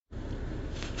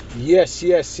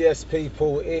Yes,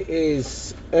 people. It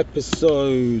is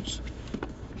episode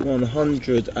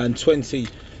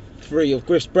 123 of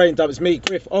Griff's Brain Dump. It's me,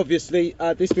 Griff. Obviously,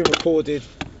 this has been recorded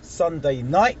Sunday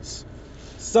night.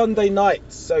 So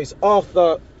it's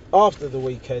after the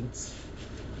weekend,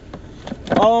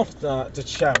 after the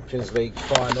Champions League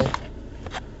final.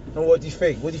 And what do you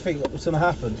think? What do you think? What's going to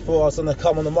happen? Thought I was going to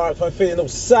come on the microphone feeling all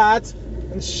sad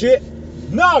and shit.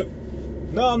 No,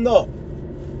 I'm not.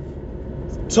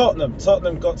 Tottenham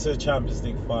got to the Champions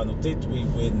League final. Did we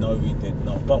win? No, we did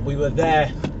not. But we were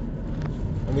there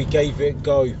and we gave it a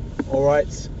go. All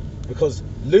right, because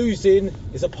losing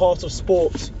is a part of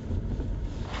sport.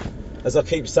 As I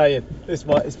keep saying, it's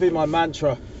been my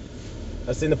mantra.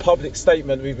 That's in the public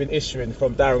statement we've been issuing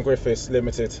from Darren Griffiths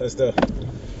Limited as the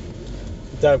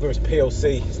Darren Griffiths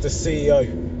PLC. It's the CEO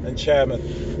and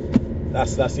chairman.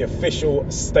 That's the official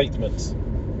statement.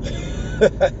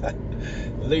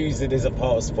 Losing is a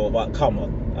part of sport, but come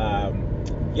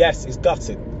on. Yes, it's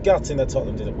gutting that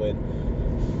Tottenham didn't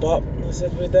win. But I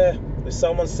said we're there. If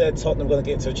someone said Tottenham going to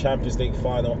get to a Champions League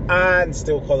final and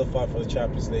still qualify for the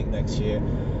Champions League next year,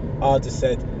 I'd have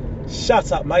said,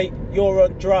 shut up, mate, you're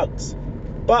on drugs.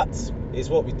 But it's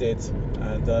what we did,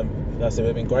 and that's it.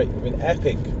 We've been great. We've been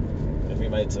epic if we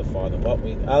made it to the final. But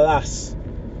alas,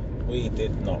 we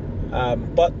did not.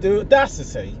 But the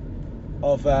audacity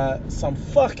of some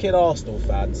fucking Arsenal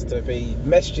fans to be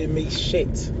messaging me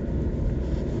shit.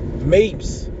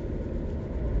 Memes.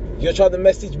 You're trying to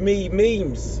message me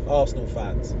memes, Arsenal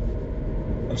fans.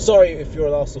 I'm sorry if you're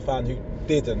an Arsenal fan who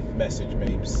didn't message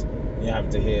memes. You're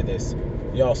having to hear this.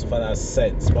 The Arsenal fan has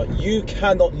sense. But you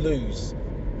cannot lose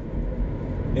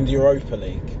in the Europa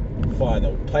League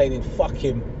final playing in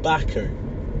fucking Baku.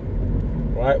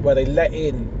 Right? Where they let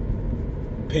in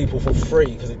people for free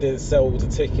because they didn't sell all the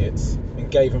tickets and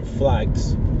gave them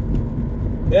flags.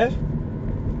 Yeah?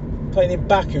 Playing in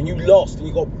Baku and you lost and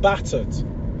you got battered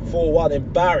 4-1,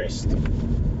 embarrassed.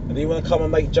 And then you want to come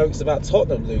and make jokes about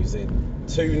Tottenham losing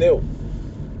 2-0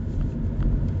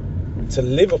 to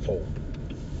Liverpool.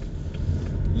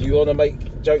 You want to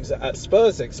make jokes at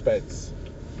Spurs' expense.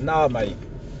 Nah, mate.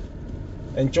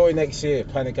 Enjoy next year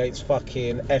playing against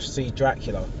fucking FC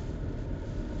Dracula.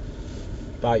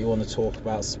 But you want to talk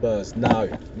about Spurs? No,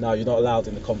 you're not allowed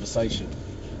in the conversation.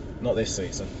 Not this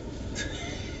season.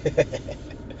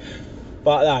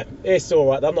 But no, it's all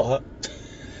right. I'm not hurt.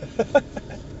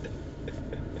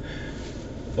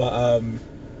 But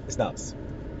it's nuts.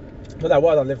 But no,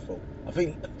 well done Liverpool. I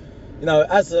think,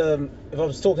 as if I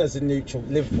was talking as a neutral,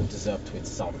 Liverpool deserved to win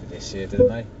something this year,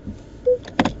 didn't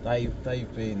they?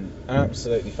 They've been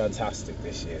absolutely fantastic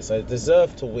this year, so they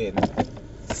deserve to win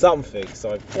something.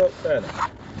 So well, fair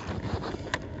enough.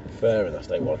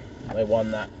 They won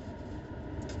that.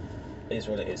 It is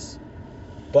what it is.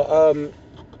 But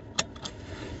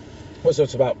what's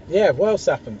it about? Yeah, what else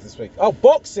happened this week? Oh,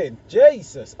 boxing.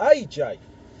 Jesus, AJ.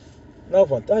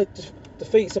 Another one.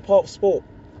 Defeat's a part of sport.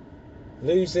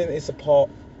 Losing is a part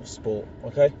of sport.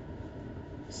 Okay.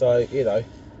 So AJ,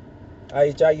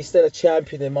 you're still a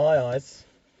champion in my eyes.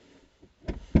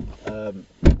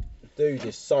 Dude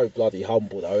is so bloody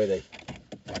humble though, isn't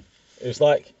he? It was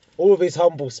like all of his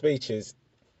humble speeches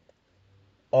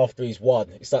after he's won,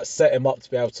 it's like set him up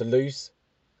to be able to lose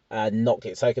and not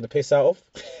get taken the piss out of.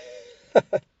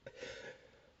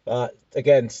 But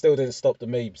again, still didn't stop the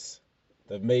memes.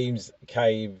 The memes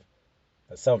came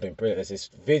as something brilliant. There's this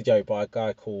video by a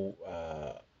guy called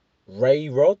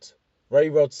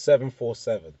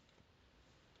Rayrod747.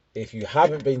 If you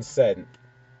haven't been sent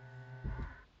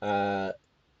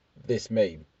this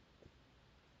meme,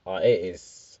 it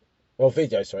is amazing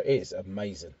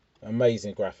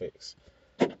graphics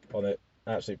on it,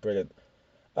 absolutely brilliant.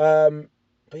 But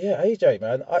yeah, AJ,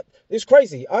 man, it's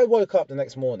crazy. I woke up the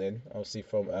next morning, obviously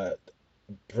from a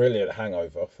brilliant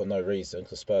hangover for no reason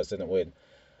because Spurs didn't win.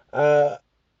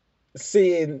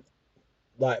 Seeing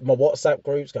like my WhatsApp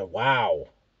groups go, wow,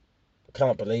 I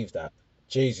can't believe that.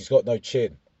 Jeez, he's got no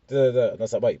chin. And I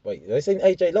was like, wait, they saying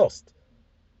AJ lost?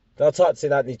 Then I typed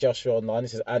in Anthony Joshua online. It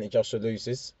says Anthony Joshua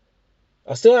loses.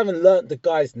 I still haven't learnt the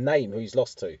guy's name who he's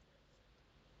lost to.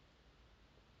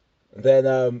 And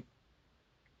then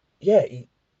he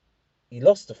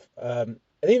lost and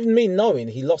even me knowing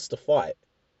he lost the fight,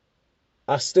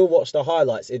 I still watched the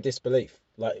highlights in disbelief.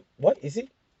 Like, what is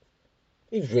he?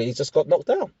 He really just got knocked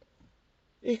down.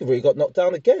 He really got knocked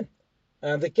down again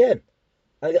and again.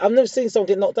 And I've never seen someone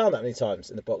get knocked down that many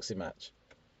times in a boxing match,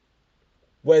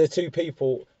 where the two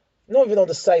people, not even on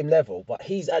the same level, but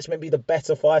he's actually maybe the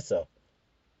better fighter.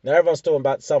 Now everyone's talking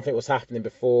about something was happening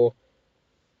before.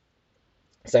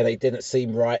 saying they didn't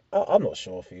seem right. I'm not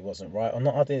sure if he wasn't right or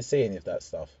not. I didn't see any of that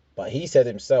stuff. But he said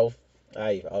himself,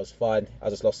 hey, I was fine. I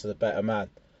just lost to the better man.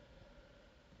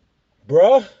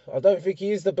 Bruh, I don't think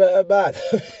he is the better man.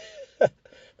 But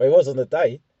he was on the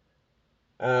day.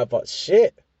 But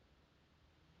shit,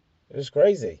 it was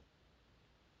crazy.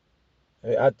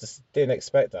 I just didn't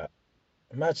expect that.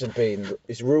 Imagine being,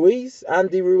 it's Ruiz,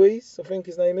 Andy Ruiz, I think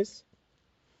his name is.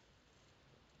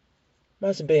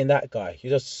 Imagine being that guy.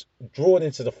 You're just drawn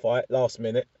into the fight last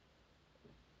minute.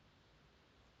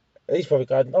 He's probably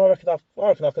going, no, I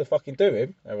reckon I can fucking do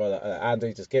him. And we're like,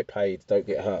 Andy, just get paid, don't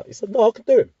get hurt. He said, no, I can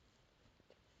do him.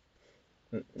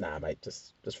 Nah, mate,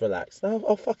 just relax. No,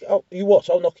 I'll fuck it. You watch,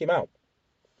 I'll knock him out.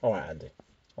 All right, Andy.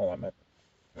 All right, mate.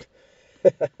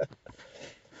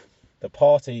 The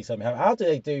party, somehow. How do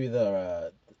they do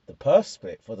the purse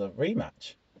split for the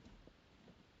rematch?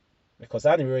 Because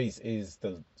Andy Ruiz is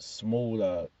the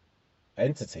smaller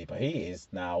entity, but he is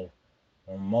now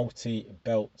a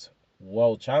multi-belt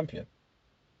world champion.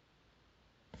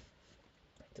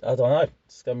 I don't know.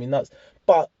 It's going to be nuts.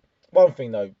 But one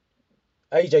thing, though,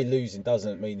 AJ losing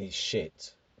doesn't mean he's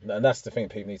shit. And that's the thing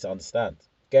people need to understand.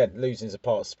 Again, losing is a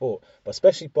part of sport. But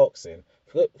especially boxing,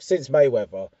 since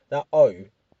Mayweather, that O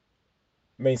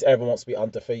means everyone wants to be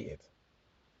undefeated.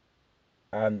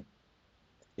 And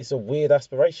it's a weird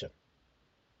aspiration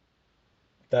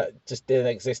that just didn't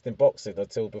exist in boxing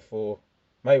until before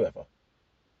Mayweather.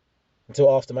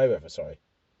 Until after Mayweather, sorry.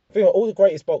 Think about all the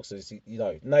greatest boxers, you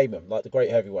know, name them, like the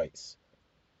great heavyweights.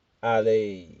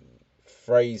 Ali,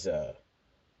 Fraser,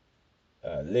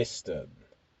 Liston.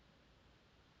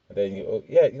 And then, you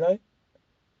know, I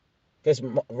guess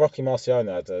Rocky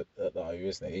Marciano had that O,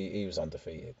 isn't he? He was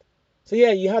undefeated. So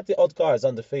yeah, you had the odd guys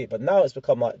undefeated, but now it's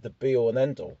become like the be all and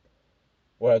end all.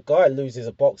 Where a guy loses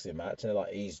a boxing match and they're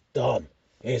like, he's done.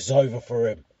 It's over for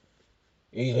him.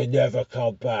 He can never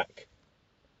come back.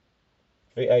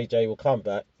 I think AJ will come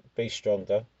back, be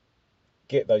stronger,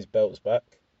 get those belts back,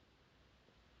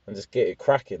 and just get it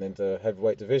cracking into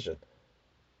heavyweight division.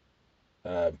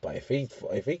 But if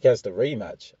he gets the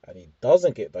rematch and he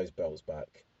doesn't get those belts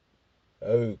back,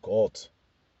 oh god.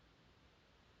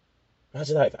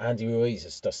 Imagine that if Andy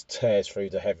Ruiz just tears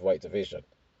through the heavyweight division.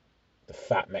 The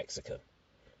fat Mexican.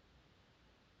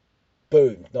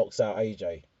 Boom, knocks out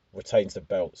AJ, retains the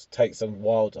belts, takes on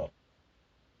Wilder.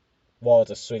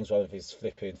 Wilder swings one of his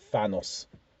flipping Thanos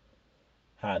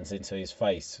hands into his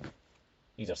face.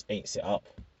 He just eats it up.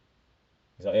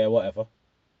 He's like, yeah, whatever.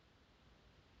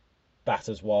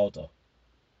 Batters Wilder.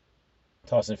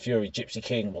 Tyson Fury, Gypsy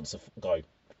King wants to go.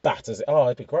 Batters it. Oh,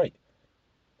 it'd be great.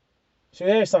 So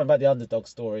here's something about the underdog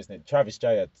story, isn't it? Travis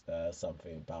J had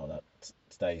something about that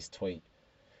today's tweet.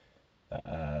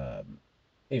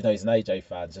 Even though he's an AJ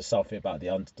fan, there's something about the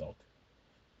underdog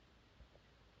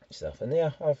stuff. And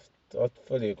yeah, I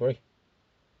fully agree.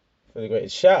 Fully agree.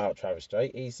 Shout out Travis J.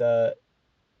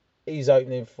 He's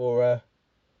opening for a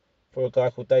guy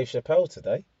called Dave Chappelle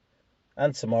today,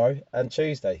 and tomorrow, and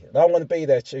Tuesday. And I'm going to be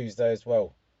there Tuesday as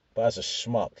well, but as a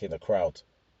schmuck in the crowd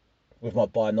with my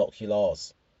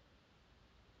binoculars,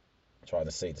 trying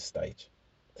to see the stage.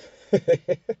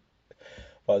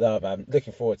 But no, man,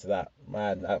 looking forward to that.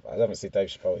 Man, I haven't seen Dave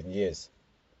Chappelle in years.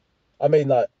 I mean,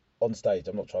 like, on stage,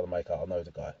 I'm not trying to make out I know the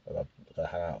guy, and I'm going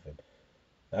to hang out with him.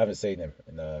 I haven't seen him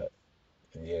in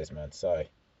years, man, so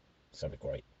it's going to be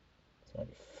great. It's going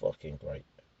to be fucking great.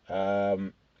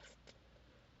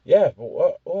 Yeah,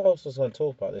 but what else was I going to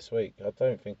talk about this week? I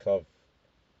don't think I've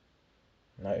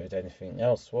noted anything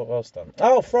else. What have I else done?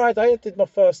 Oh, Friday, I did my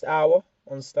first hour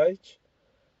on stage.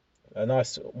 A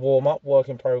nice warm-up, work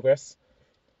in progress,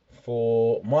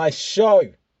 for my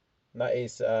show. That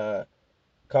is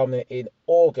coming in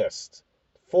August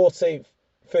 14th,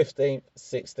 15th,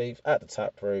 16th at the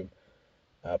Tap Room,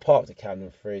 part of the Camden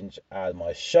Fringe, and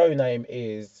my show name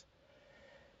is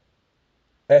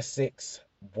Essex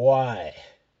Y.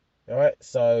 Alright,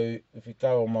 so if you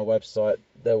go on my website,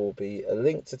 there will be a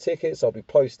link to tickets. I'll be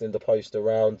posting the post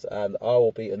around, and I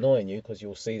will be annoying you because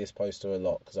you'll see this poster a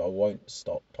lot, because I won't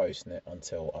stop posting it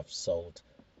until I've sold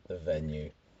the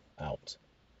venue out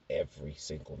every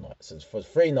single night. So for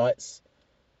 3 nights,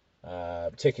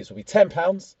 tickets will be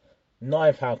 £10,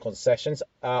 £9 concessions.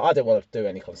 I didn't want to do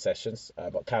any concessions,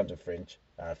 but Camden Fringe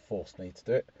forced me to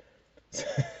do it.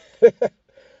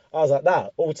 I was like, nah,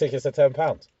 all tickets are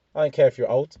 £10. I don't care if you're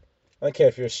old. I don't care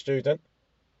if you're a student.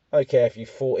 I don't care if you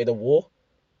fought in a war.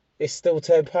 It's still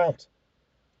 £10.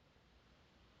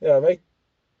 You know what I mean?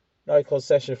 No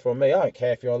concession from me. I don't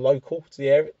care if you're a local to the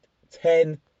area.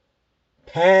 £10,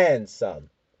 son.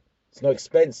 It's not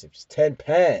expensive. It's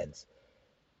 £10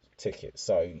 tickets.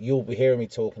 So you'll be hearing me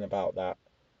talking about that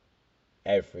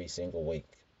every single week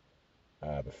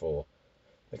before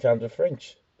the Camden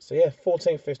Fringe. So yeah,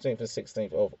 14th, 15th, and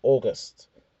 16th of August,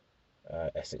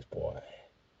 Essex Boy.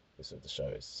 This is the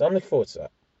shows. So I'm looking forward to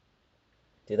that.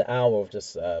 Did an hour of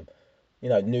just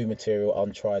new material,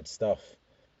 untried stuff.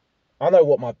 I know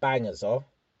what my bangers are.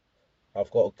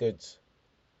 I've got a good,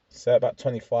 say about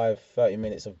 25, 30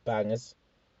 minutes of bangers.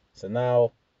 So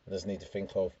now I just need to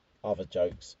think of other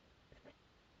jokes,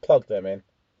 plug them in,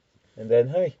 and then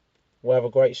hey, we'll have a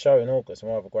great show in August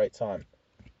and we'll have a great time.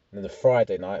 And then the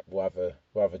Friday night we'll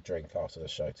have a drink after the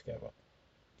show together.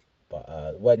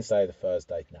 But Wednesday, the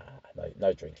Thursday,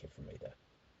 no drinking for me there.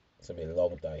 It's gonna be a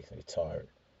long day, it's gonna be tiring.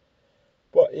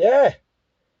 But yeah,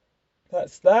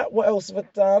 that's that. What else have I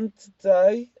done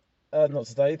today? Not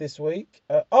today, this week.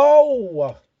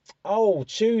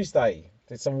 Tuesday.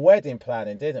 Did some wedding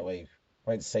planning, didn't we?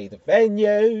 Went to see the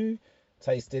venue,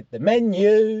 tasted the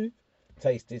menu,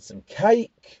 tasted some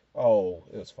cake. Oh,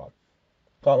 it was fun.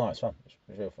 Can't lie, it was fun.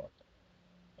 It was real fun.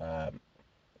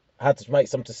 I had to make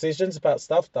some decisions about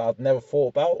stuff that I'd never thought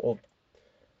about, or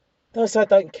don't say I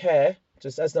don't care.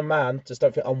 Just as a man, just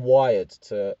don't think I'm wired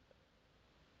to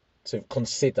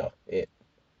consider it.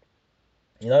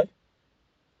 You know,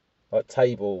 like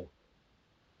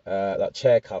like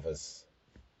chair covers.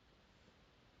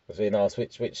 I was being asked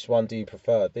which one do you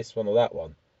prefer, this one or that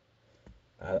one?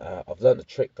 I've learned a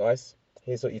trick, guys.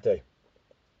 Here's what you do.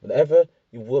 Whenever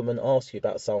your woman asks you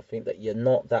about something that you're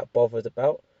not that bothered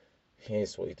about,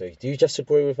 here's what you do. Do you just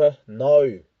agree with her?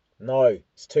 No,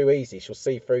 it's too easy. She'll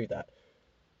see through that.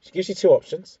 She gives you two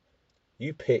options.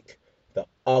 You pick the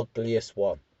ugliest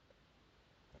one.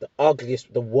 The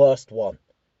worst one.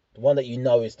 The one that you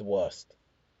know is the worst.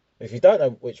 If you don't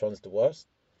know which one's the worst,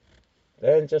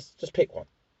 then just pick one.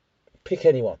 Pick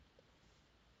any one.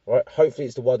 Right? Hopefully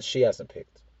it's the one she hasn't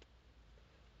picked.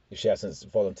 If she hasn't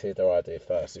volunteered her idea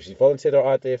first. If she volunteered her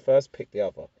idea first, pick the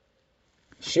other.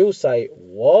 She'll say,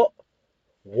 what?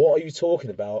 What are you talking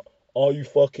about? Are you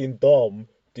fucking dumb?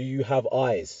 Do you have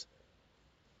eyes?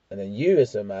 And then you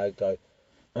as a man go,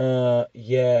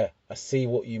 yeah, I see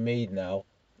what you mean now.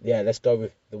 Yeah, let's go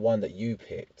with the one that you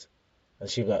picked. And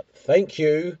she'll be like, thank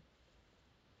you.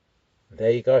 And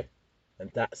there you go.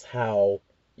 And that's how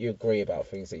you agree about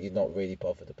things that you're not really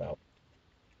bothered about.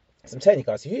 So I'm telling you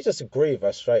guys, if you just agree with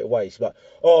her straight away, she's like,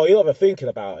 oh, you're not even thinking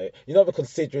about it. You're not even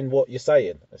considering what you're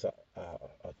saying. It's like,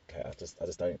 okay, I just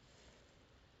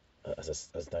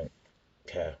don't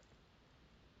care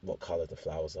what colour the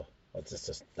flowers are. That's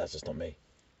just not me.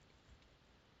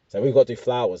 So we've got to do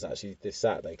flowers actually this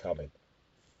Saturday coming.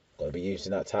 Got to be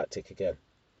using that tactic again.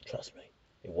 Trust me,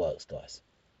 it works, guys.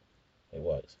 It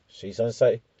works. She's going to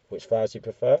say which flowers you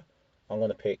prefer. I'm going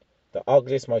to pick the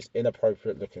ugliest, most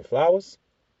inappropriate looking flowers.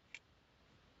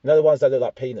 You know the ones that look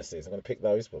like penises? I'm going to pick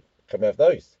those, but can we have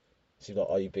those? She's like,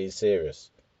 are you being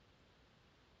serious?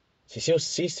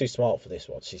 She's too smart for this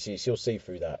one. She'll see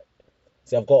through that.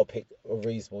 See, I've got to pick a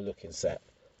reasonable looking set.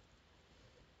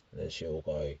 And then she'll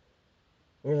go,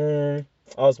 I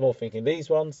was more thinking these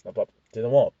ones. I'm like, do you know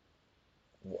what?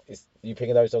 You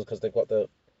picking those ones because they've got the,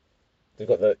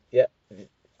 yeah.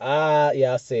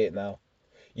 Yeah, I see it now.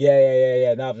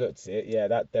 Yeah. Now I've looked at it. Yeah,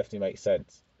 that definitely makes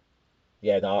sense.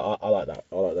 Yeah, no, I like that.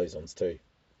 I like those ones too.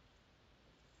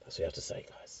 That's what you have to say,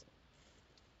 guys.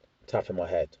 Tapping my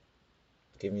head.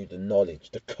 Giving you the knowledge.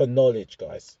 The knowledge,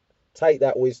 guys. Take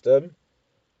that wisdom.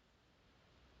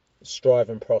 Strive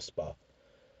and prosper.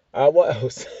 What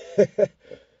else?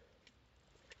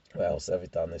 What else have we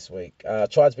done this week?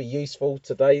 Tried to be useful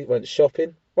today. Went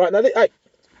shopping. Right, now, hey,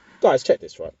 guys, check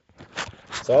this, right?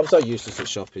 So I'm so useless at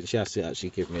shopping. She has to actually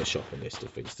give me a shopping list of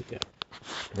things to get.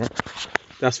 Right?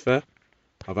 That's fair.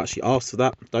 I've actually asked for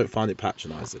that. Don't find it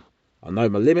patronising. I know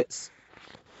my limits.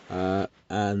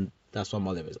 And that's one of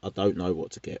my limits. I don't know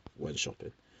what to get when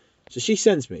shopping. So she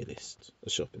sends me a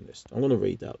shopping list. I'm going to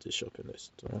read out this shopping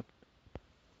list. All right?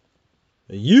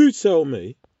 And you tell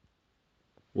me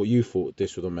what you thought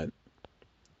this would have meant.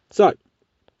 So,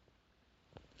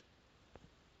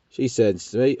 she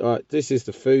sends to me, all right, this is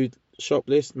the food shop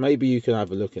list. Maybe you can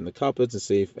have a look in the cupboards and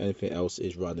see if anything else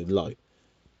is running low.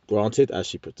 Granted, as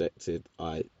she predicted,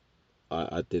 I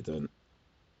didn't.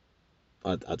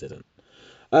 I didn't.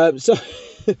 So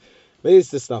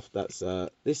here's the stuff that's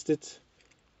listed.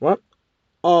 Right,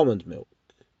 almond milk,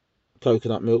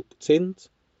 coconut milk tins,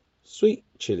 sweet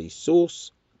chili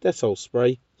sauce, Dettol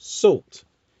spray, salt.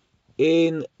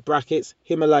 In brackets,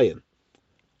 Himalayan.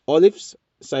 Olives,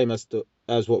 same as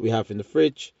what we have in the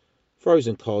fridge.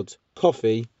 Frozen cod,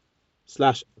 coffee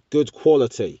 / good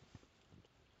quality.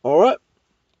 All right.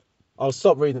 I'll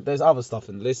stop reading it. There's other stuff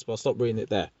in the list, but I'll stop reading it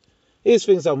there. Here's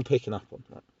things I'm picking up on.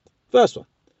 Right. First one.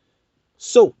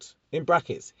 Salt, in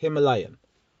brackets, Himalayan.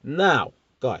 Now,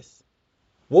 guys,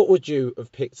 what would you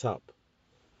have picked up?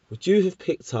 Would you have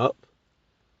picked up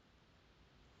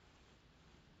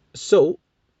salt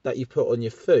that you put on your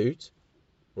food,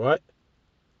 right?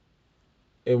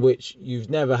 In which you've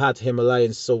never had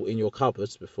Himalayan salt in your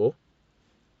cupboards before?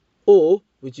 Or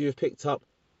would you have picked up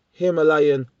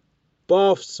Himalayan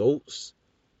bath salts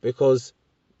because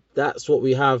that's what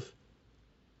we have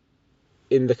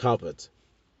in the cupboard?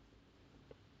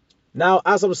 Now,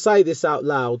 as I'm saying this out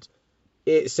loud,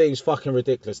 it seems fucking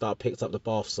ridiculous that I picked up the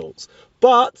bath salts.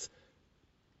 But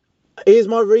here's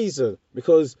my reason.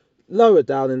 Because lower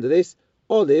down into this,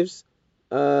 olives,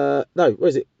 no, where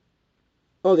is it?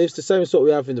 Olives, the same sort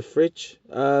we have in the fridge.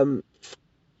 I mean,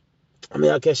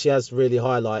 I guess she has really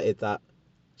highlighted that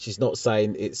she's not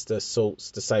saying it's the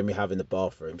salts the same we have in the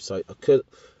bathroom. So I could...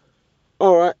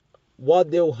 Alright,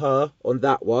 1-0 her on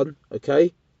that one,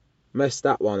 okay? Messed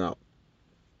that one up.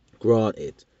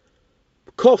 Granted.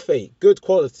 Coffee, good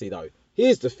quality though.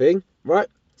 Here's the thing, right?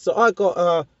 So I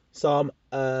got some,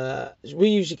 we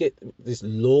usually get this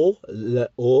L'Or,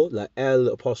 like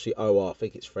L''OR, I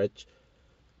think it's French.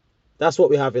 That's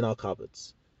what we have in our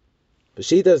cupboards. But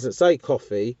she doesn't say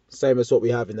coffee, same as what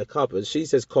we have in the cupboards. She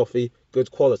says coffee,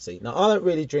 good quality. Now, I don't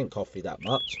really drink coffee that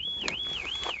much.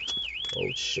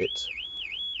 Oh, shit.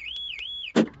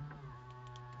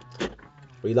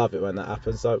 We love it when that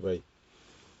happens, don't we?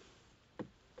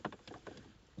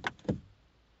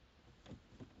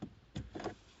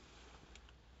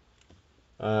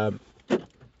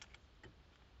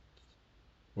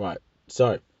 Right,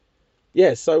 so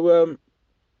yeah,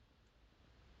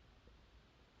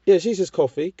 yeah, she says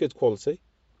coffee, good quality.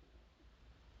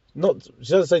 Not,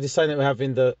 she doesn't say the same that we have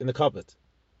in the cupboard.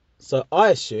 So I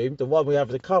assume the one we have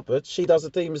in the cupboard, she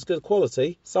doesn't deem as good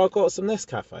quality. So I got some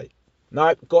Nescafe.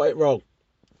 Nope, got it wrong.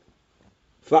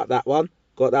 Fuck that one,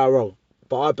 got that wrong.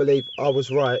 But I believe I was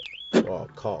right. Oh,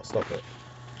 can't stop it.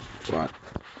 Right,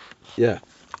 yeah,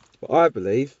 but I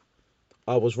believe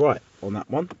I was right on that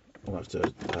one. I'll have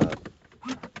to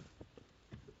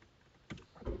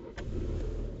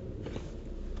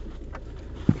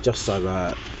just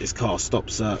so this car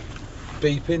stops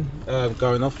beeping,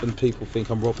 going off, and people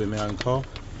think I'm robbing my own car.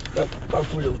 Go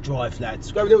for a little drive,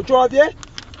 lads. Go for a little drive, yeah?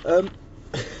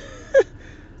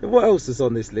 What else is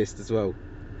on this list as well?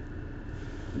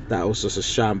 That was just a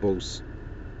shambles.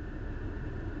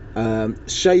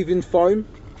 Shaving foam.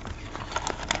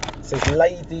 It says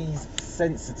ladies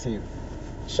sensitive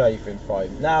shaving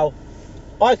foam. Now,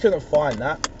 I couldn't find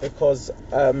that because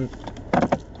I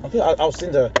think I was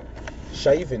in the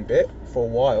shaving bit for a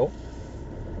while.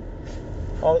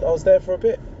 I was there for a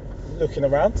bit, looking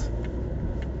around,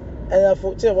 and I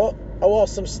thought, you know what? I'll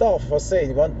ask some staff if I see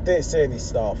anyone. Didn't see any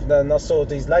staff. And then I saw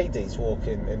these ladies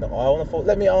walking in the aisle, and I thought,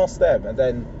 let me ask them. And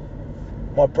then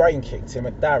my brain kicked in.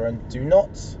 And Darren, do not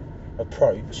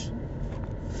approach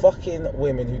fucking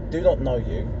women who do not know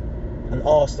you and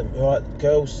ask them, all right,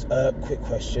 girls, quick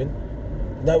question.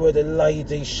 You know where the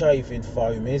lady shaving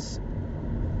foam is?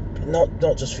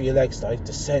 Not just for your legs though,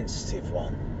 the sensitive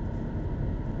one.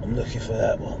 I'm looking for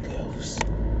that one, girls.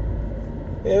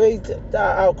 You know,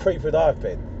 how creepy would I have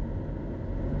been?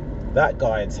 That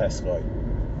guy in Tesco.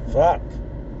 Fuck.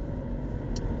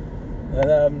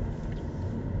 And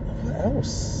what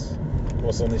else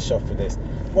was on this shopping list?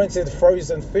 Went to the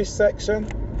frozen fish section.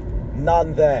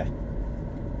 None there.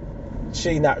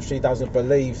 She naturally doesn't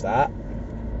believe that.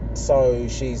 So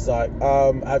she's like,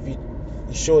 you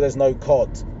sure there's no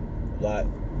cod? Like,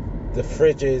 the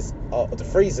freezers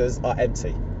are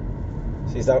empty.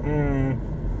 She's like,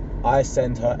 I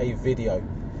send her a video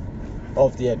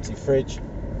of the empty fridge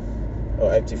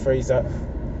or empty freezer.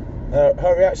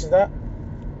 Her reaction to that: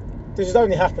 this has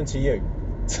only happened to you.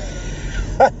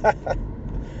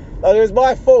 Like, it was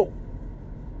my fault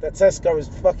that Tesco was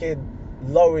fucking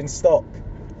low in stock.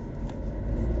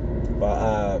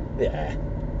 But yeah,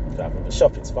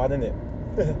 shopping's fun, isn't it?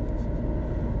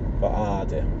 But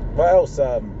dear. What else?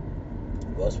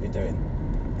 What else are we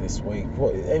doing this week?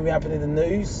 What anything happened in the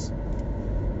news?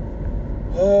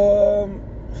 No,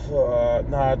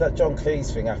 that John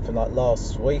Cleese thing happened like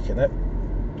last week, innit?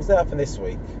 What's that happened this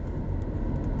week?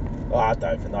 Oh, I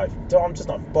don't even know. I'm just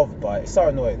not bothered by it. It's so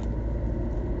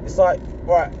annoying. It's like,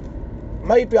 right,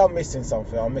 maybe I'm missing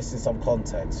something. I'm missing some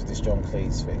context with this John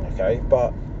Cleese thing, okay?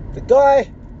 But the guy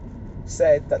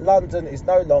said that London is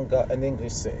no longer an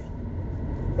English city.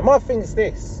 And my thing is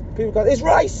this: people go, it's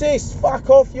racist, fuck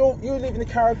off, you live in the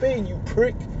Caribbean, you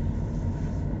prick.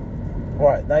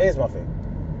 Right, now here's my thing.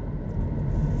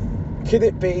 Could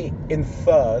it be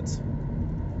inferred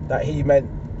that he meant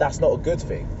that's not a good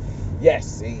thing?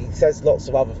 yes, he says lots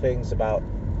of other things about,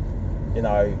 you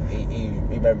know, he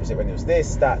remembers it when it was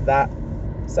this, that.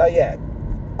 So yeah,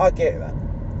 I get that.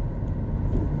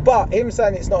 But him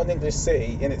saying it's not an English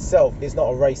city in itself is not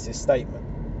a racist statement.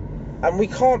 And we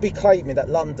can't be claiming that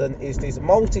London is this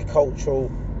multicultural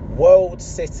world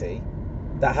city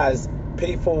that has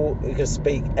people who can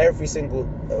speak every single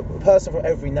person from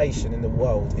every nation in the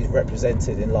world is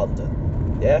represented in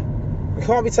London. Yeah, we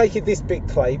can't be taking this big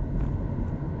claim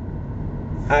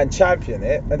and champion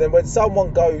it, and then when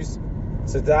someone goes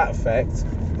to that effect,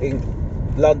 in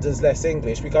London's less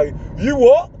English, we go, you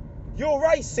what? You're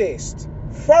racist.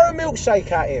 Throw a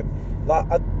milkshake at him. Like,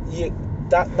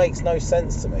 that makes no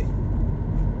sense to me.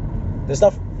 There's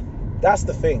nothing. That's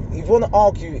the thing. If you want to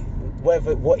argue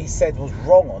whether what he said was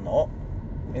wrong or not,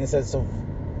 in the sense of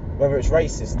whether it's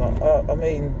racist or not, I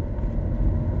mean,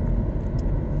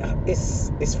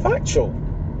 it's factual.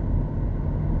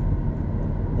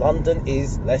 London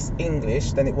is less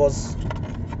English than it was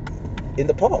in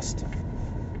the past.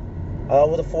 I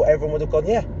would have thought everyone would have gone,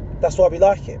 yeah, that's why we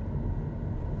like it.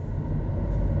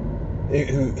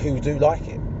 Who do like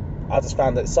it. I just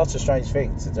found that it's such a strange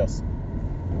thing to just,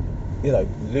 you know,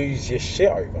 lose your shit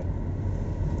over.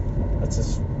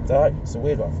 It's a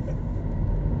weird one for me.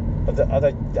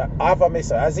 Have I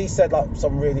missed it? Has he said like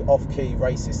some really off-key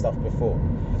racist stuff before?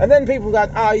 And then people go,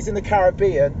 he's in the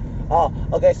Caribbean.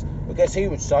 I guess he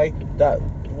would say that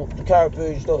the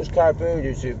Caribbean's not as Caribbean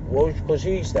as it was because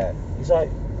he's there. He's like,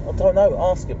 I don't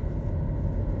know, ask him.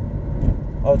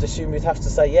 I would assume you'd have to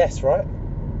say yes, right?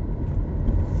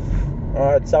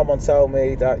 I had someone tell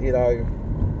me that, you know,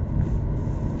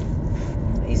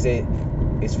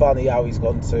 it's funny how he's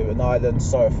gone to an island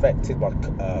so affected by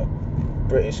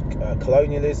British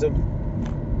colonialism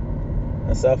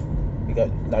and stuff. You go,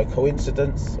 no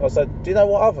coincidence. I said, do you know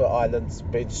what other island's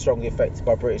been strongly affected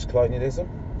by British colonialism?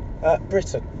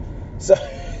 Britain. So,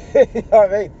 you know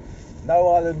what I mean? No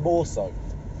island more so.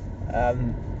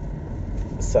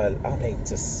 So, I mean,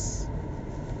 just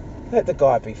let the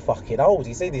guy be fucking old.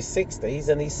 He's in his 60s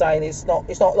and he's saying it's not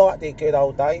like the good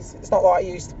old days. It's not like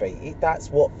it used to be. That's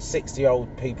what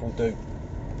 60-year-old people do.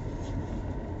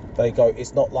 They go,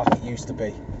 it's not like it used to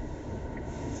be.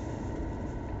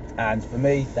 And for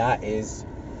me, that is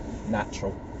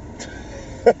natural.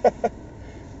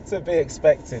 To be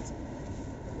expected.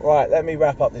 Right, let me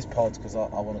wrap up this pod because I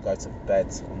want to go to bed.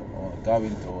 I want to go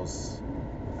indoors,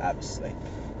 have a sleep.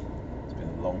 It's been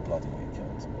a long bloody weekend.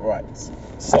 Right,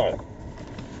 so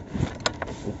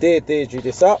we'll Deirdre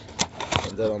this up,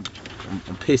 and then I'm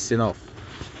pissing off.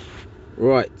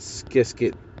 Right, let's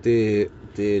get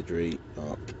Deirdre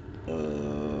up.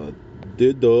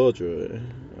 Deirdre.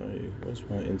 Where's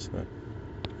my internet?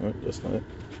 Right, that's not it.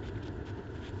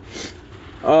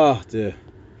 Oh dear.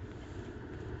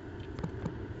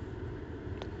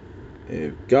 Here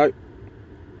we go.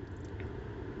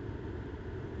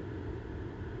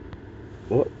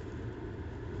 What?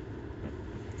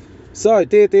 So,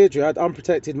 dear Deirdre, I had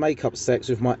unprotected makeup sex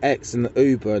with my ex in the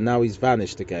Uber and now he's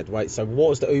vanished again. Wait, so what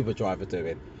was the Uber driver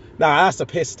doing? Nah, that's a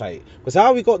piss take. Because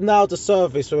how we got nailed the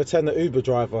service from a tender Uber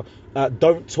driver,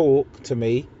 don't talk to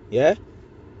me, yeah?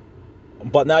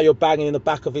 But now you're banging in the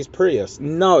back of his Prius.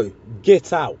 No,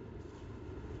 get out.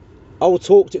 I will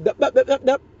talk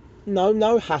to...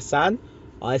 No, Hassan.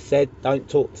 I said don't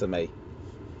talk to me.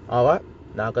 Alright?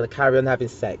 Now I'm going to carry on having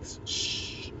sex.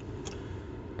 Shh.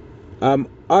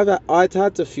 I'd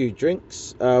had a few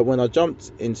drinks when I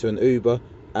jumped into an Uber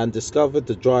and discovered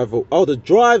the driver... Oh, the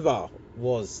driver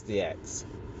was the ex.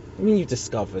 I mean, you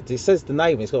discovered. It says the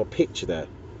name. It's got a picture there.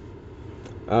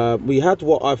 We had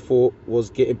what I thought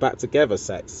was getting back together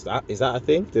sex. Is that a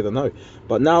thing? Didn't know.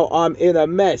 But now I'm in a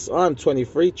mess. I'm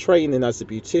 23, training as a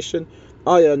beautician.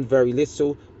 I earn very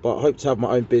little, but I hope to have my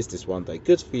own business one day.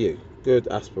 Good for you. Good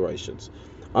aspirations.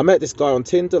 I met this guy on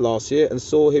Tinder last year and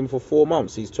saw him for 4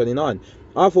 months. He's 29.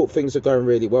 I thought things were going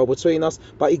really well between us,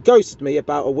 but he ghosted me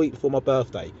about a week before my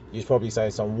birthday. You're probably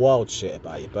saying some wild shit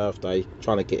about your birthday,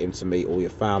 trying to get him to meet all your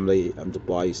family and to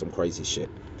buy you some crazy shit.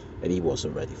 And he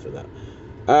wasn't ready for that.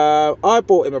 I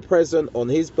bought him a present on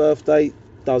his birthday.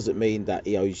 Doesn't mean that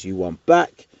he owes you one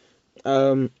back.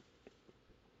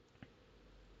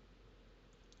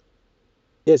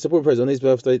 Yes, I bought a present on his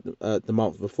birthday the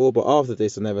month before, but after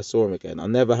this I never saw him again. I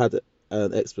never had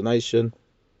an explanation.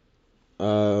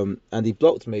 And he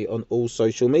blocked me on all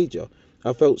social media.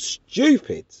 I felt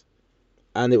stupid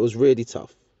and it was really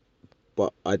tough,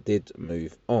 but I did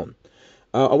move on.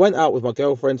 I went out with my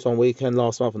girlfriend one weekend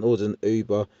last month and ordered an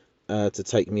Uber to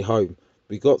take me home.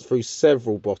 We got through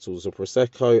several bottles of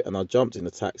Prosecco and I jumped in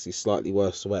the taxi slightly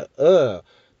worse sweat.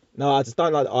 No, I just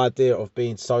don't like the idea of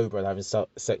being sober and having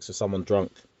sex with someone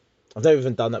drunk. I've never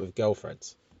even done that with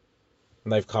girlfriends.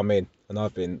 And they've come in, and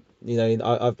I've been,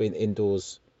 I've been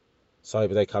indoors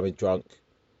sober. They come in drunk,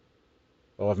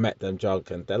 or I've met them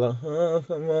drunk, and they're like, "Oh,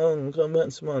 come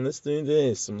on, let's do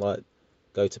this." I'm like,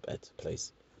 "Go to bed,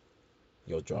 please.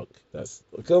 You're drunk.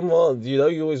 Come on. You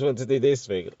always want to do this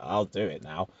thing. I'll do it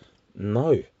now."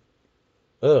 No.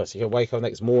 Oh, so you can wake up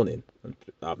next morning.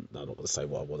 I'm not going to say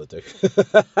what I want to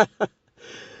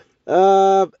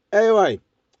do. Anyway,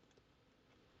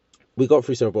 we got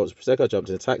through several bottles of Prosecco, jumped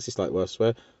in a taxi, slightly worse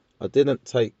swear. I didn't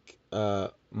take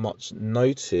much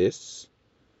notice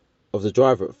of the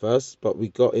driver at first, but we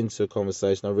got into a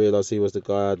conversation. I realised he was the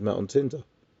guy I'd met on Tinder.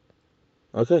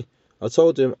 Okay. I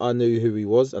told him I knew who he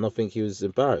was, and I think he was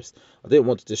embarrassed. I didn't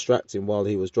want to distract him while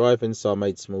he was driving, so I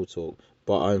made small talk.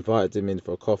 But I invited him in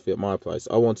for a coffee at my place.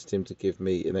 I wanted him to give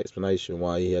me an explanation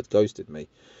why he had ghosted me.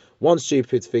 One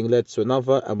stupid thing led to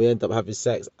another, and we ended up having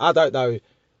sex. I don't know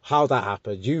how that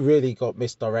happened. You really got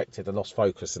misdirected and lost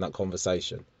focus in that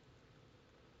conversation.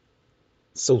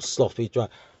 It's all sloppy dry.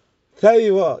 Tell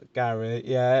you what, Gary,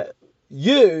 yeah,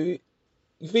 you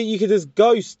think you could just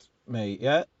ghost me,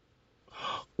 yeah?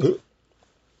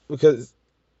 Because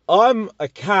I'm a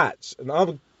catch, and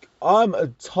I'm a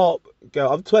top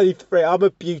girl. I'm 23. I'm a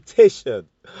beautician,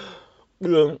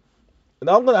 and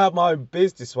I'm gonna have my own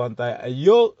business one day. And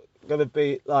you're gonna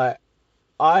be like,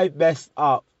 I messed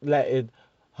up letting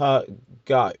her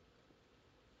go.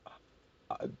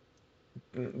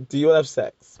 Do you want to have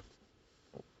sex?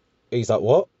 He's like,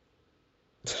 what?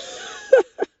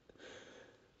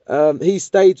 He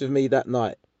stayed with me that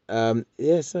night.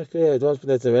 Yes, okay.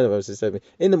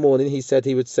 In the morning, he said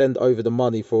he would send over the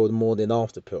money for the morning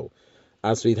after pill.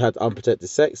 As we'd had unprotected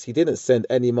sex, he didn't send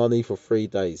any money for 3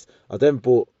 days. I then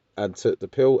bought and took the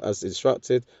pill as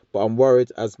instructed, but I'm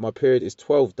worried as my period is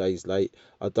 12 days late.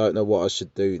 I don't know what I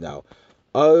should do now.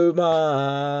 Oh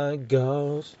my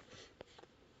God.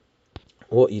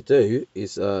 What you do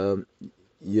is you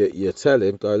tell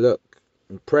him, go, look,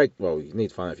 well, you need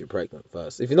to find out if you're pregnant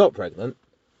first. If you're not pregnant,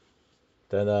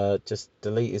 then just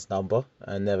delete his number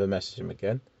and never message him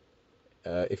again.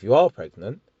 If you are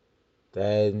pregnant,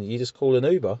 then you just call an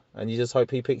Uber and you just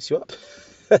hope he picks you up.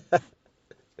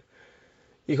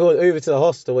 You call an Uber to the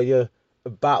hostel when you're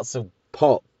about to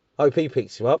pop. Hope he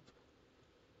picks you up.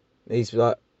 He's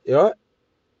like, you alright?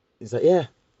 He's like, yeah.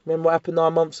 Remember what happened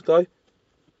 9 months ago?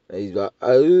 And he's like,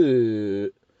 oh.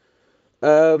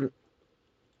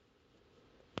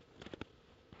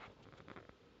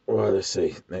 Right, let's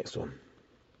see. Next one.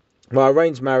 My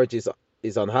arranged marriage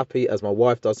is unhappy as my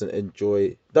wife doesn't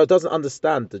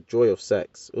understand the joy of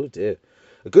sex. Oh dear.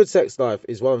 A good sex life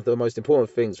is one of the most important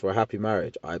things for a happy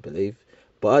marriage, I believe.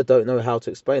 But I don't know how to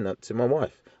explain that to my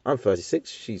wife. I'm 36,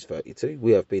 she's 32.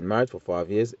 We have been married for 5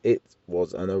 years. It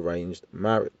was an arranged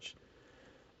marriage.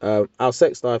 Our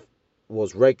sex life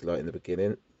was regular in the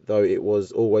beginning, though it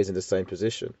was always in the same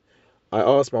position. I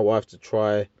asked my wife to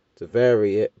try to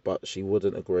vary it, but she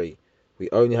wouldn't agree. We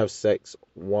only have sex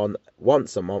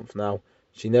once a month now.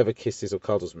 She never kisses or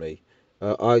cuddles me.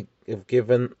 I have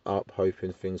given up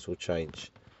hoping things will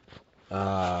change.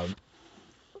 Hey,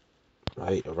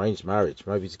 arranged marriage.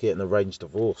 Maybe to get an arranged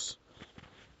divorce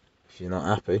if you're not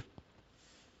happy.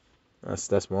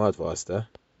 That's my advice there.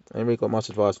 Ain't really got much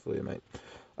advice for you, mate.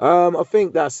 I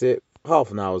think that's it. Half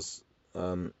an hour's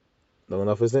long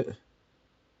enough, isn't it?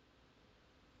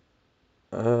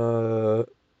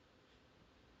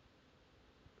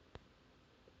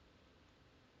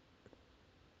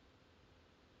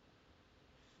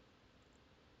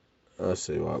 Let's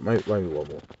see. Right, maybe one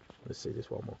more. Let's see this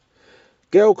one more.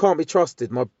 Girl can't be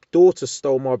trusted. My daughter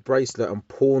stole my bracelet and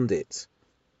pawned it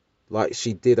like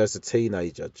she did as a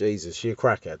teenager. Jesus, she a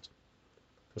crackhead.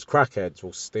 Because crackheads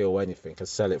will steal anything and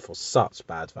sell it for such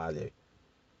bad value.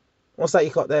 What's that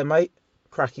you got there, mate?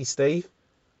 Cracky Steve?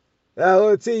 I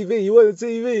want a TV. You want a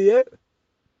TV, yeah?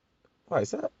 Wait,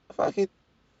 is that a fucking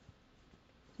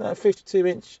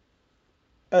 52-inch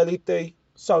LED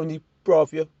Sony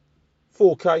Bravia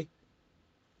 4K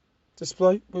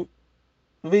display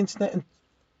with internet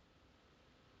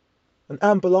and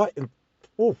amber light and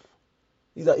oof.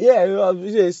 He's like, yeah,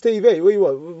 it's TV. What do you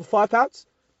want? £5?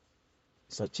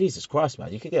 It's like, Jesus Christ,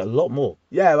 man, you could get a lot more.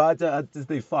 Yeah, I just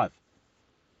need 5.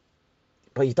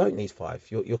 But you don't need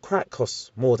 5. Your crack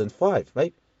costs more than 5.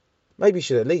 Maybe you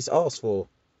should at least ask for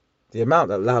the amount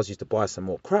that allows you to buy some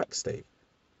more crack, Steve.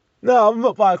 No, I'm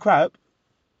not buying crack.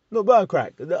 Not buying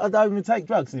crack. I don't even take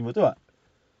drugs anymore, do I?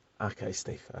 Okay,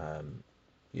 Steve.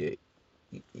 You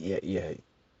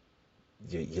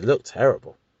look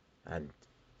terrible, and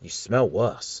you smell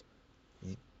worse.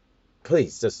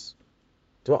 Please,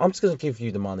 I'm just going to give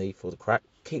you the money for the crack.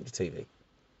 Keep the TV.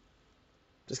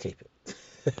 Just keep it.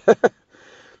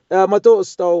 My daughter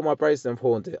stole my bracelet and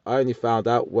pawned it. I only found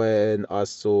out when I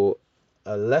saw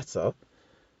a letter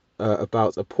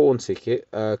about a pawn ticket.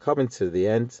 Coming to the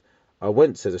end, I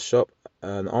went to the shop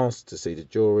and asked to see the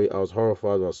jewelry. I was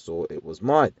horrified when I saw it was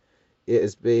mine. It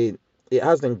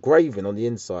has an engraving on the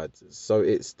inside, so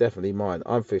it's definitely mine.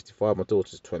 I'm 55, my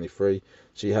daughter's 23.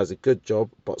 She has a good job,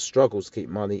 but struggles to keep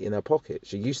money in her pocket.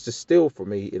 She used to steal from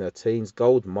me in her teens,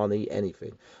 gold, money,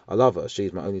 anything. I love her,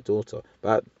 she's my only daughter,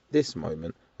 but at this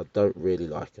moment, I don't really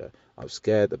like her. I'm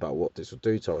scared about what this will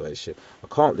do to our relationship. I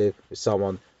can't live with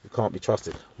someone who can't be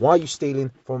trusted. Why are you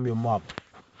stealing from your mum?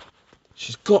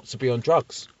 She's got to be on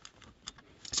drugs.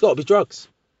 It's got to be drugs.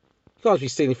 You can't be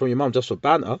stealing from your mum just for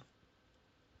banter.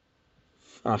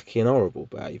 Fucking horrible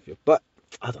behaviour. But,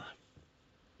 I don't know.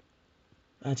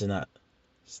 Imagine that.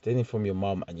 Stealing from your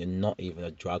mum and you're not even a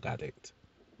drug addict.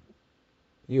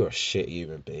 You're a shit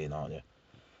human being, aren't you?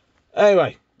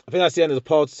 Anyway, I think that's the end of the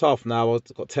pod. It's half an hour.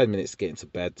 I've got 10 minutes to get into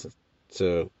bed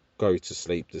to go to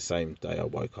sleep the same day I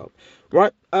woke up.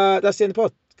 Right, that's the end of the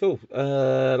pod. Cool.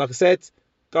 Like I said,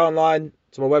 go online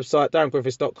to my website,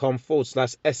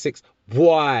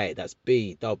 darrengriffiths.com/S6Y. That's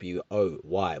BWOY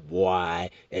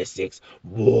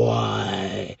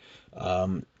S6Y.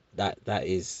 That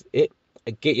is it.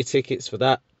 Get your tickets for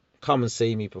that. Come and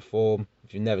see me perform.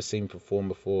 If you've never seen me perform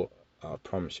before, I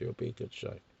promise you it'll be a good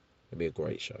show. It'll be a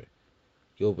great show.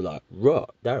 You'll be like, right,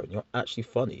 Darren, you're actually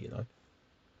funny, you know.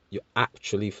 You're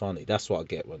actually funny. That's what I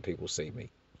get when people see me.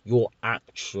 You're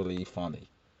actually funny.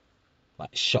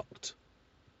 Like, shocked.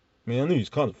 I mean, I knew he was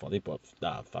kind of funny, but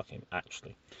nah, fucking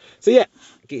actually. So yeah,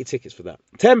 get your tickets for that.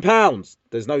 £10.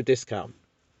 There's no discount.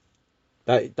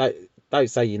 Don't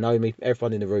say you know me.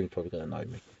 Everyone in the room is probably going to know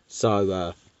me.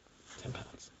 So, £10.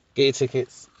 Get your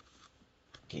tickets.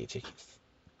 Get your tickets.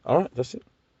 All right, that's it.